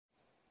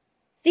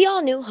The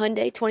all-new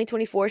Hyundai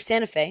 2024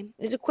 Santa Fe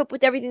is equipped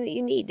with everything that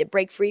you need to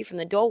break free from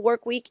the dull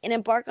work week and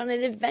embark on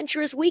an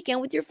adventurous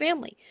weekend with your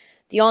family.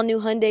 The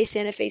all-new Hyundai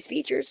Santa Fe's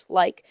features,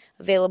 like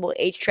available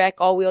H-Track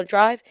all-wheel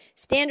drive,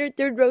 standard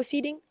third-row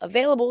seating,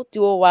 available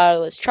dual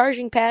wireless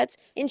charging pads,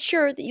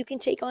 ensure that you can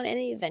take on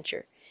any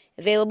adventure.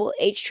 Available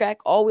H-Track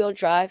all-wheel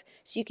drive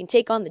so you can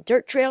take on the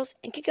dirt trails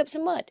and kick up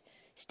some mud.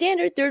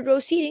 Standard third-row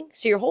seating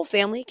so your whole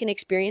family can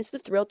experience the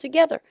thrill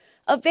together.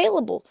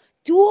 Available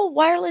dual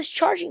wireless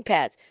charging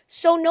pads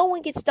so no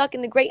one gets stuck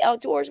in the great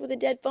outdoors with a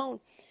dead phone.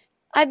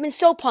 I've been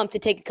so pumped to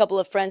take a couple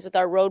of friends with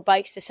our road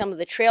bikes to some of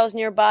the trails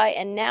nearby,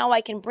 and now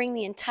I can bring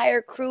the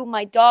entire crew,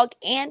 my dog,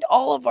 and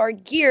all of our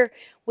gear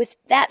with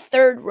that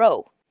third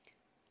row.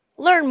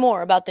 Learn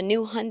more about the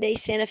new Hyundai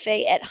Santa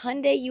Fe at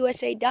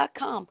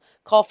HyundaiUSA.com.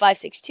 Call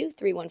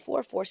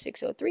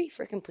 562-314-4603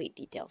 for complete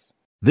details.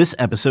 This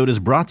episode is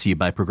brought to you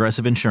by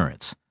Progressive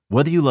Insurance.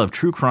 Whether you love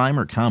true crime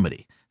or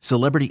comedy,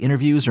 celebrity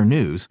interviews or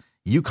news,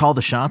 you call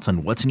the shots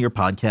on what's in your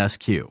podcast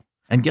queue.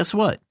 And guess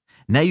what?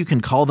 Now you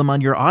can call them on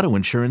your auto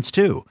insurance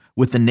too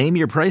with the Name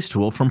Your Price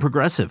tool from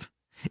Progressive.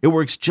 It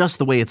works just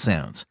the way it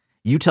sounds.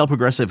 You tell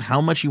Progressive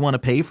how much you want to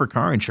pay for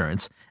car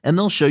insurance, and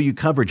they'll show you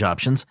coverage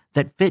options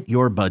that fit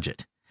your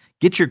budget.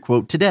 Get your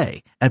quote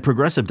today at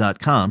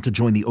Progressive.com to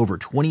join the over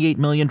 28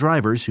 million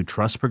drivers who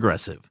trust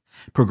Progressive.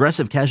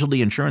 Progressive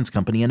Casualty Insurance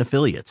Company and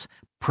Affiliates.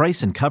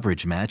 Price and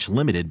coverage match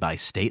limited by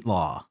state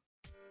law.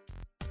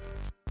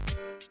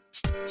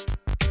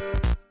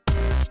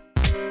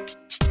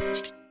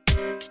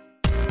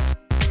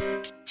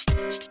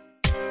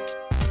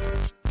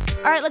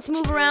 All right, let's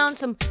move around.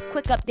 Some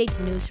quick updates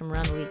and news from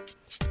around the week.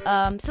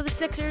 So the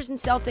Sixers and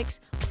Celtics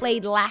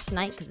played last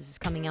night because this is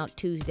coming out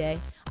Tuesday.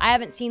 I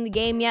haven't seen the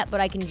game yet, but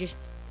I can just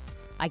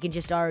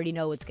already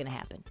know what's going to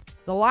happen.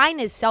 The line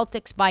is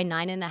Celtics by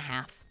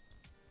 9.5,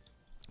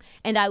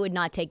 and I would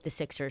not take the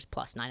Sixers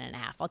plus 9.5.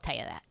 I'll tell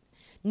you that.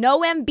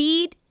 No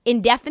Embiid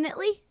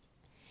indefinitely.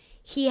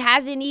 He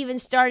hasn't even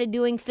started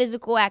doing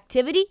physical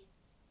activity.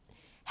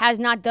 Has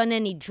not done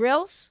any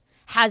drills.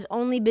 Has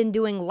only been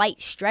doing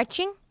light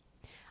stretching.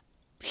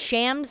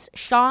 Shams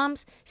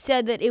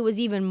said that it was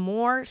even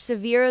more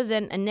severe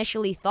than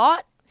initially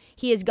thought.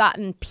 He has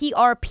gotten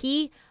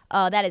PRP,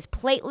 that is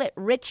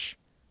platelet-rich,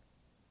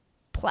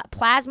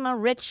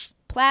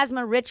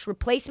 plasma-rich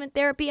replacement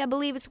therapy, I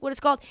believe it's what it's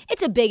called.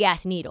 It's a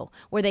big-ass needle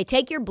where they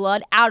take your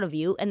blood out of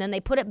you and then they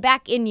put it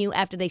back in you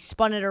after they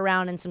spun it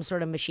around in some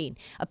sort of machine.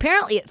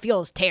 Apparently, it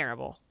feels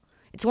terrible.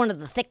 It's one of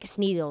the thickest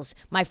needles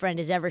my friend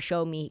has ever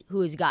shown me who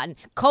has gotten.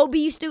 Kobe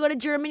used to go to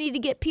Germany to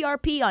get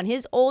PRP on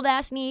his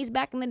old-ass knees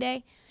back in the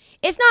day.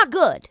 It's not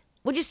good.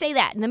 We'll just say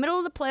that. In the middle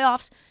of the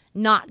playoffs,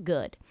 not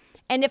good.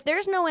 And if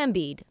there's no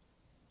Embiid,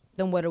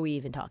 then what are we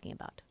even talking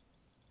about?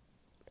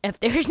 If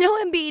there's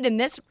no Embiid in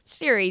this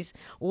series,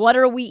 what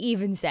are we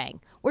even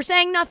saying? We're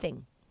saying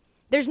nothing.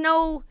 It's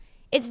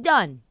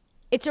done.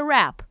 It's a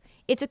wrap.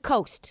 It's a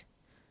coast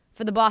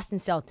for the Boston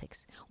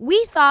Celtics.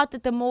 We thought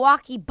that the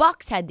Milwaukee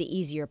Bucks had the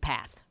easier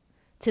path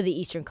to the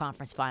Eastern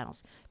Conference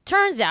Finals.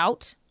 Turns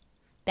out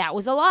that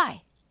was a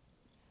lie.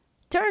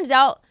 Turns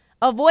out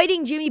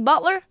avoiding Jimmy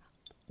Butler,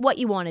 what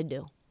you want to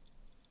do.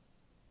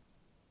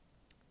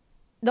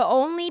 The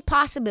only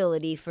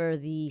possibility for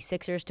the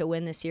Sixers to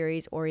win the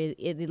series or at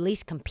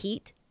least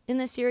compete in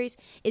this series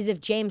is if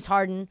James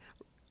Harden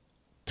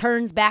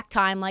turns back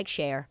time like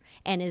Cher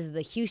and is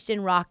the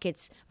Houston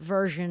Rockets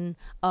version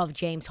of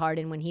James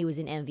Harden when he was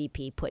an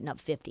MVP putting up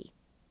 50.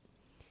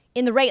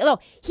 He's not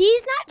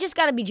just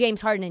got to be James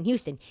Harden in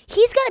Houston.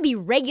 He's got to be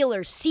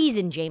regular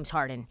season James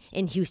Harden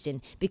in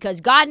Houston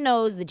because God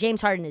knows that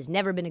James Harden has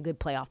never been a good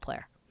playoff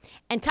player.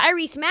 And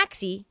Tyrese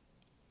Maxey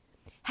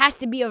has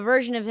to be a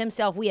version of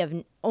himself we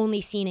have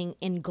only seen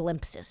in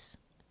glimpses.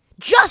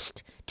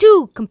 Just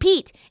to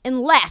compete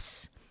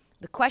unless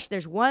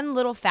there's one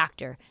little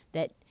factor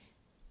that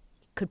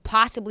could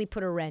possibly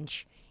put a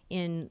wrench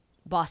in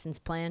Boston's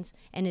plans,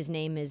 and his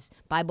name is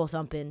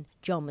Bible-thumping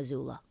Joe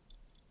Mazzulla.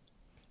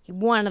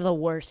 One of the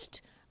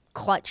worst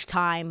clutch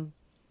time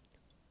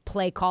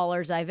play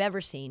callers I've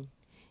ever seen.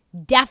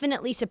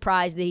 Definitely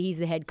surprised that he's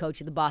the head coach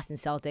of the Boston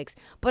Celtics.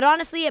 But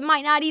honestly, it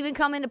might not even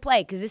come into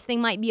play because this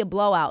thing might be a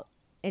blowout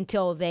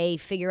until they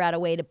figure out a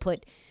way to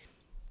put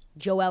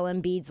Joel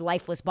Embiid's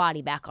lifeless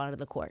body back onto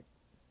the court.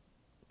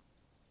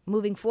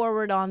 Moving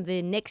forward on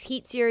the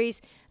Knicks-Heat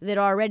series that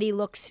already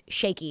looks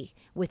shaky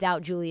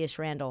without Julius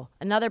Randle.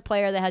 Another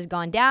player that has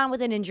gone down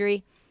with an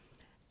injury.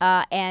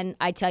 And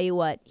I tell you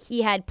what,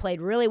 he had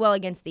played really well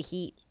against the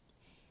Heat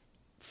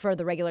for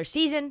the regular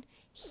season.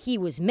 He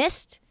was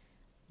missed.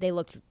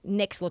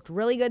 Knicks looked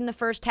really good in the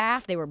first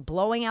half. They were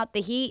blowing out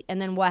the Heat.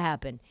 And then what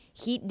happened?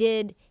 Heat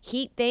did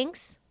Heat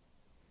things.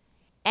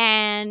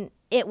 And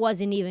it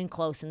wasn't even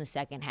close in the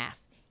second half.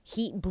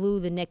 Heat blew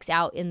the Knicks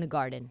out in the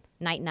Garden.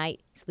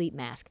 Night, sleep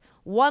mask.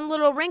 One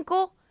little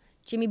wrinkle,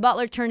 Jimmy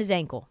Butler turned his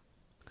ankle.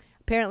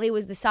 Apparently it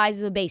was the size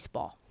of a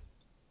baseball.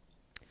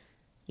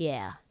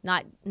 Yeah,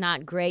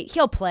 not great.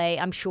 He'll play,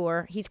 I'm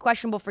sure. He's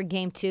questionable for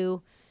game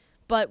 2.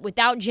 But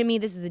without Jimmy,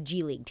 this is a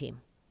G League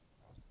team.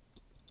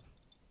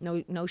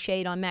 No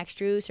shade on Max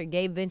Strus or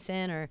Gabe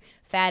Vincent or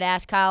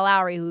fat-ass Kyle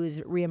Lowry, who's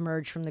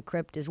reemerged from the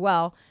crypt as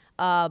well.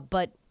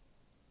 But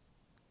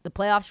the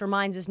playoffs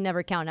reminds us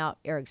never count out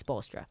Eric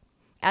Spoelstra.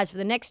 As for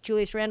the Knicks,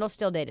 Julius Randle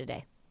still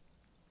day-to-day.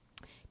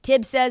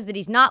 Tibbs says that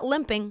he's not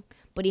limping,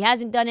 but he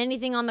hasn't done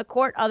anything on the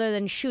court other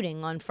than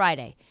shooting on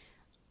Friday.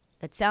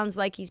 That sounds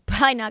like he's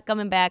probably not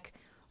coming back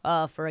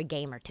for a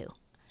game or two.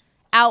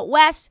 Out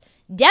west,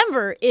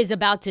 Denver is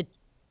about to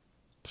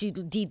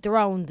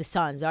dethrone the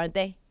Suns, aren't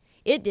they?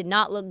 It did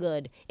not look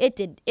good. It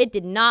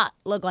did not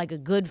look like a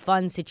good,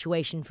 fun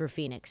situation for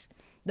Phoenix.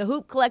 The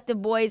Hoop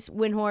Collective boys,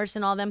 Windhorst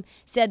and all them,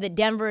 said that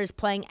Denver is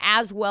playing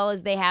as well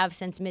as they have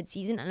since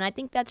midseason, and I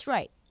think that's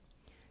right.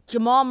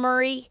 Jamal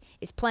Murray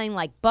is playing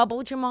like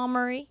bubble Jamal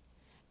Murray.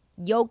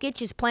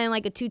 Jokic is playing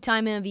like a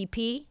 2-time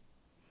MVP.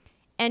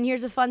 And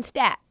here's a fun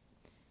stat.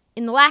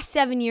 In the last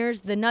 7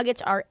 years, the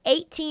Nuggets are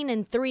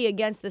 18-3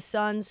 against the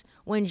Suns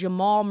when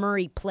Jamal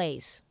Murray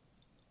plays.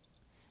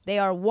 They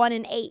are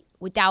 1-8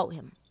 without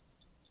him.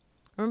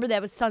 Remember,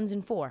 that was Suns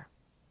in 4.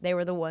 They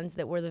were the ones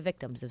that were the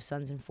victims of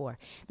Suns in 4.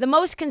 The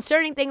most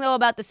concerning thing, though,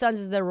 about the Suns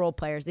is their role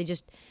players.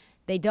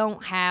 They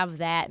don't have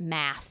that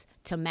math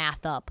to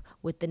math up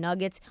with the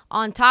Nuggets,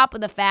 on top of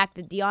the fact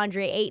that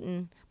DeAndre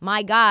Ayton,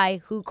 my guy,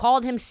 who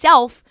called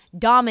himself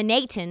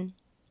dominating,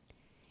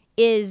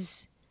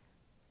 is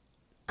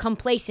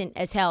complacent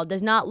as hell,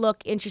 does not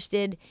look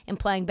interested in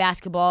playing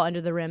basketball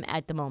under the rim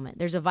at the moment.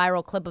 There's a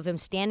viral clip of him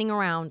standing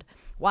around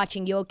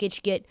watching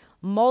Jokic get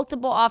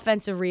multiple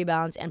offensive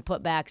rebounds and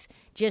putbacks,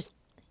 just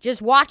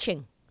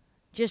watching.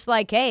 Just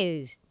like,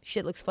 hey,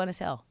 shit looks fun as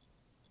hell.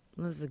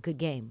 This is a good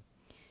game.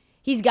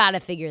 He's got to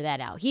figure that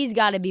out. He's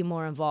got to be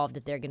more involved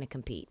if they're going to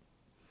compete.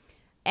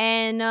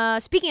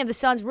 And speaking of the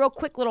Suns, real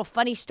quick little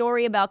funny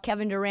story about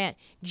Kevin Durant.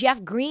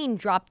 Jeff Green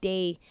dropped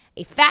a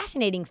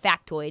fascinating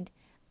factoid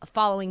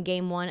following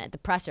Game 1 at the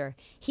presser.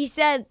 He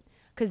said,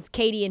 because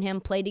Katie and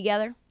him played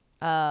together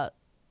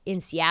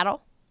in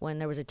Seattle when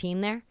there was a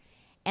team there,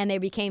 and they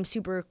became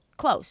super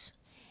close.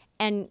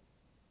 And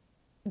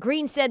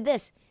Green said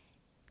this,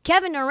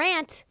 Kevin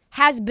Durant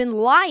has been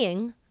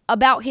lying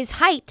about his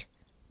height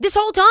this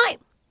whole time.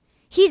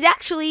 He's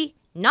actually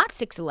not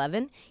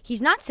 6'11".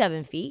 He's not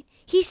 7 feet.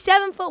 He's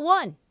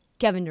 7'1",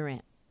 Kevin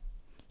Durant.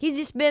 He's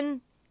just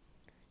been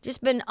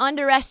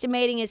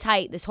underestimating his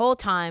height this whole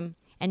time,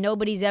 and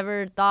nobody's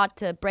ever thought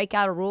to break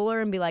out a ruler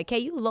and be like, hey,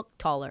 you look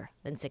taller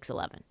than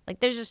 6'11".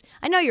 Like,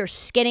 I know you're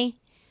skinny,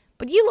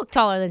 but you look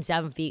taller than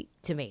 7 feet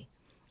to me.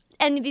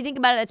 And if you think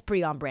about it, that's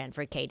pretty on brand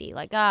for KD.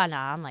 Like, nah,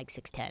 I'm like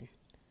 6'10".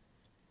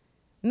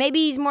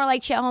 Maybe he's more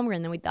like Chet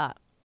Holmgren than we thought.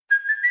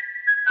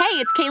 Hey,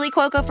 it's Kaylee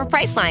Cuoco for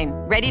Priceline.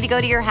 Ready to go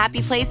to your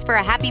happy place for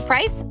a happy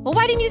price? Well,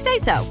 why didn't you say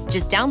so?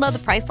 Just download the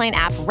Priceline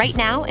app right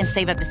now and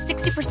save up to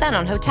 60%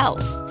 on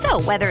hotels.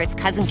 So whether it's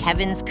Cousin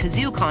Kevin's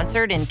Kazoo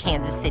Concert in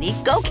Kansas City,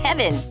 go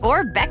Kevin,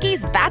 or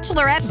Becky's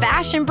Bachelorette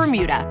Bash in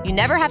Bermuda, you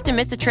never have to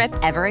miss a trip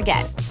ever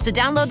again. So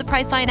download the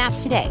Priceline app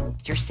today.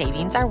 Your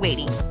savings are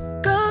waiting.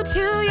 Go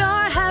to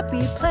your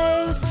happy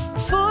place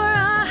for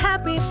a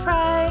happy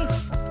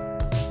price.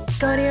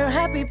 Go to your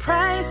happy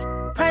price,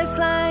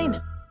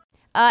 Priceline.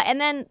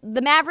 And then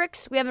the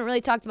Mavericks, we haven't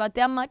really talked about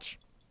them much,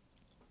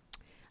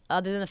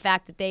 other than the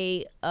fact that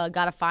they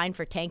got a fine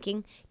for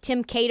tanking.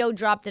 Tim Cato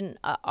dropped an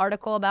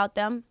article about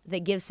them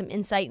that gives some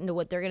insight into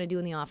what they're going to do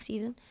in the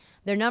offseason.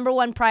 Their number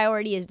one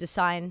priority is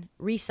to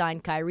re-sign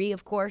Kyrie,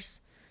 of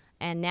course,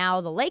 and now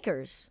the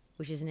Lakers,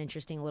 which is an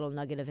interesting little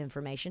nugget of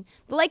information.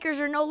 The Lakers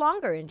are no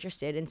longer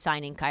interested in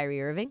signing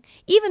Kyrie Irving,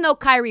 even though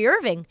Kyrie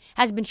Irving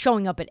has been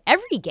showing up at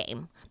every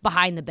game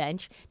behind the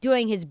bench,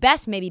 doing his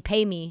best maybe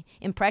pay me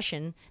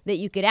impression that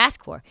you could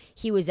ask for.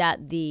 He was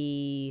at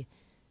the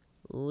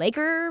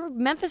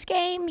Laker-Memphis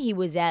game. He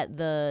was at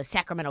the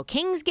Sacramento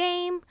Kings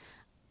game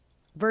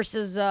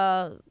versus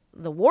the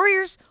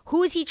Warriors.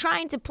 Who is he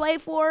trying to play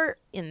for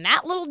in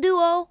that little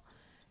duo?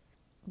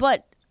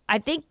 But I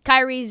think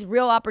Kyrie's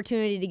real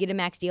opportunity to get a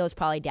max deal is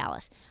probably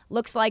Dallas.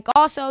 Looks like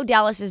also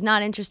Dallas is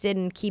not interested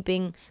in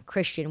keeping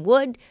Christian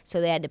Wood,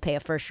 so they had to pay a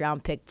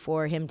first-round pick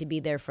for him to be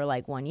there for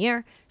like 1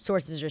 year.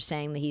 Sources are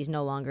saying that he's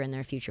no longer in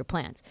their future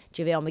plans.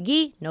 JaVale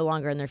McGee, no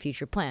longer in their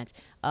future plans.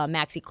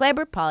 Maxi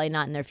Kleber, probably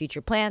not in their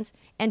future plans.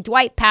 And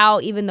Dwight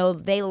Powell, even though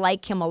they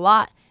like him a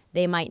lot,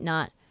 they might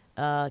not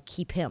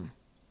keep him.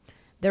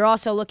 They're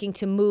also looking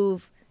to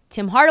move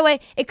Tim Hardaway.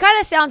 It kind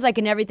of sounds like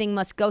an everything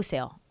must go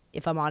sale,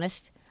 if I'm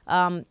honest.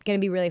 Going to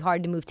be really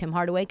hard to move Tim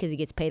Hardaway because he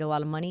gets paid a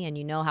lot of money, and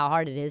you know how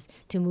hard it is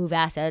to move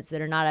assets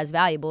that are not as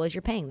valuable as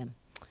you're paying them.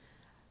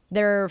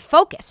 Their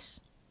focus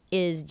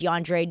is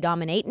DeAndre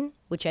dominating,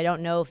 which I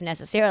don't know if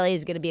necessarily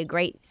is going to be a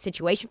great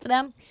situation for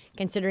them,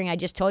 considering I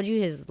just told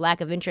you his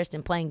lack of interest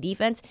in playing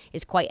defense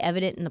is quite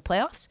evident in the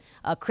playoffs.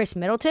 Chris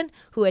Middleton,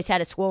 who has had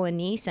a swollen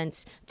knee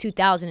since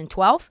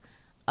 2012,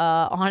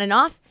 on and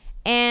off.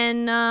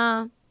 And,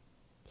 the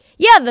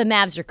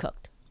Mavs are cooked.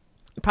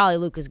 Probably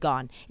Luke is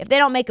gone. If they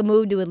don't make a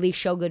move to at least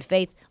show good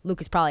faith, Luke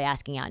is probably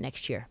asking out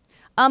next year.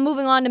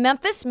 Moving on to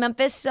Memphis.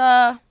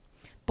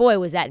 Boy,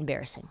 was that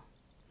embarrassing.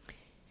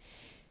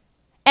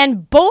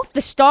 And both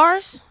the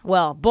stars,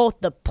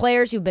 both the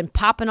players who've been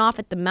popping off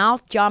at the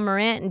mouth, John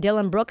Morant and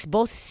Dylan Brooks,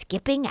 both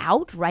skipping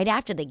out right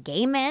after the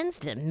game ends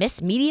to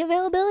miss media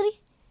availability.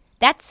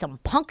 That's some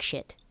punk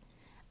shit.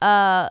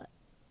 And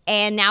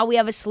now we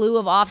have a slew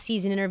of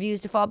off-season interviews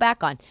to fall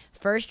back on.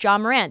 First,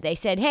 John Morant. They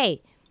said,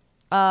 hey,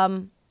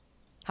 how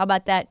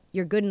about that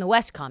 "you're good in the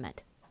West"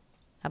 comment?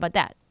 How about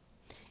that?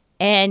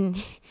 And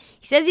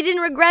he says he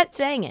didn't regret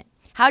saying it.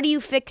 How do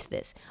you fix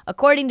this?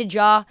 According to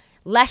Ja,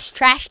 less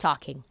trash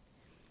talking.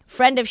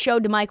 Friend of show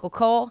DeMichael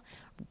Cole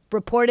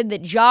reported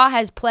that Ja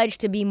has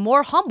pledged to be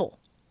more humble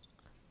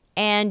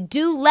and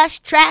do less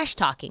trash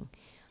talking.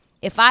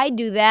 If I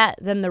do that,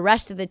 then the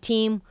rest of the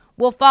team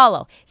will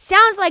follow.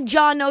 Sounds like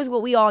Ja knows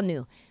what we all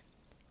knew.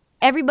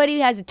 Everybody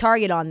has a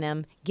target on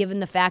them, given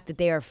the fact that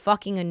they are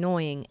fucking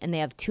annoying and they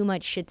have too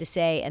much shit to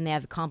say and they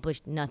have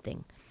accomplished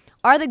nothing.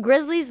 Are the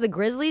Grizzlies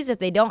if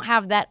they don't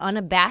have that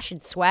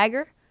unabashed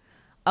swagger?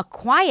 A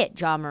quiet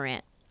Ja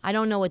Morant. I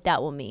don't know what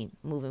that will mean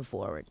moving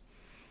forward.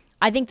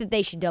 I think that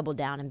they should double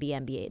down and be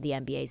the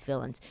NBA's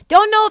villains.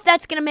 Don't know if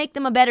that's going to make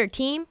them a better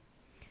team.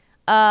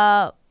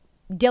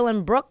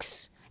 Dylan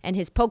Brooks and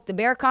his poke the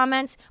bear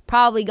comments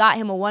probably got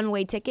him a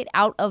one-way ticket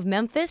out of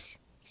Memphis.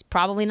 He's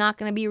probably not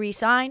going to be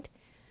re-signed.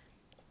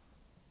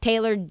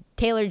 Taylor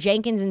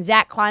Jenkins and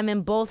Zach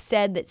Kleiman both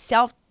said that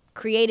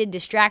self-created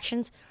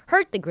distractions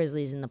hurt the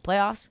Grizzlies in the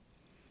playoffs.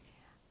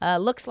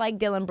 Looks like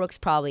Dylan Brooks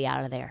probably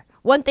out of there.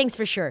 One thing's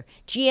for sure.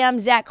 GM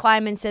Zach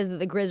Kleiman says that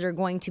the Grizz are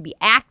going to be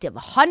active,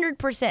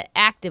 100%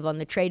 active on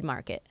the trade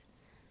market.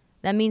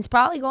 That means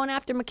probably going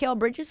after Mikal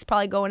Bridges,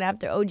 probably going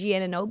after OG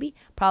Anunoby,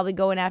 probably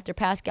going after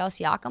Pascal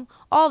Siakam,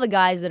 all the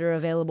guys that are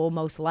available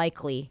most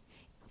likely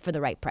for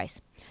the right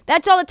price.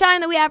 That's all the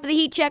time that we have for the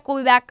Heat Check. We'll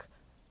be back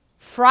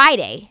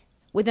Friday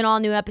with an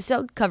all-new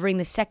episode covering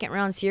the second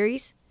round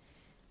series.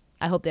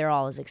 I hope they're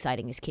all as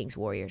exciting as Kings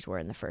Warriors were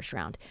in the first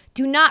round.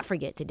 Do not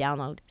forget to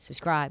download,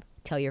 subscribe,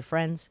 tell your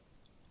friends.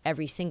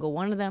 Every single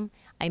one of them.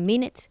 I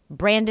mean it.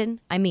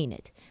 Brandon, I mean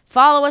it.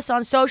 Follow us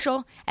on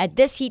social at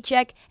This Heat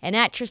Check and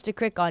at Trista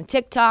Crick on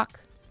TikTok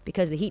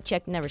because the Heat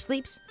Check never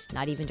sleeps,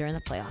 not even during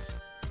the playoffs.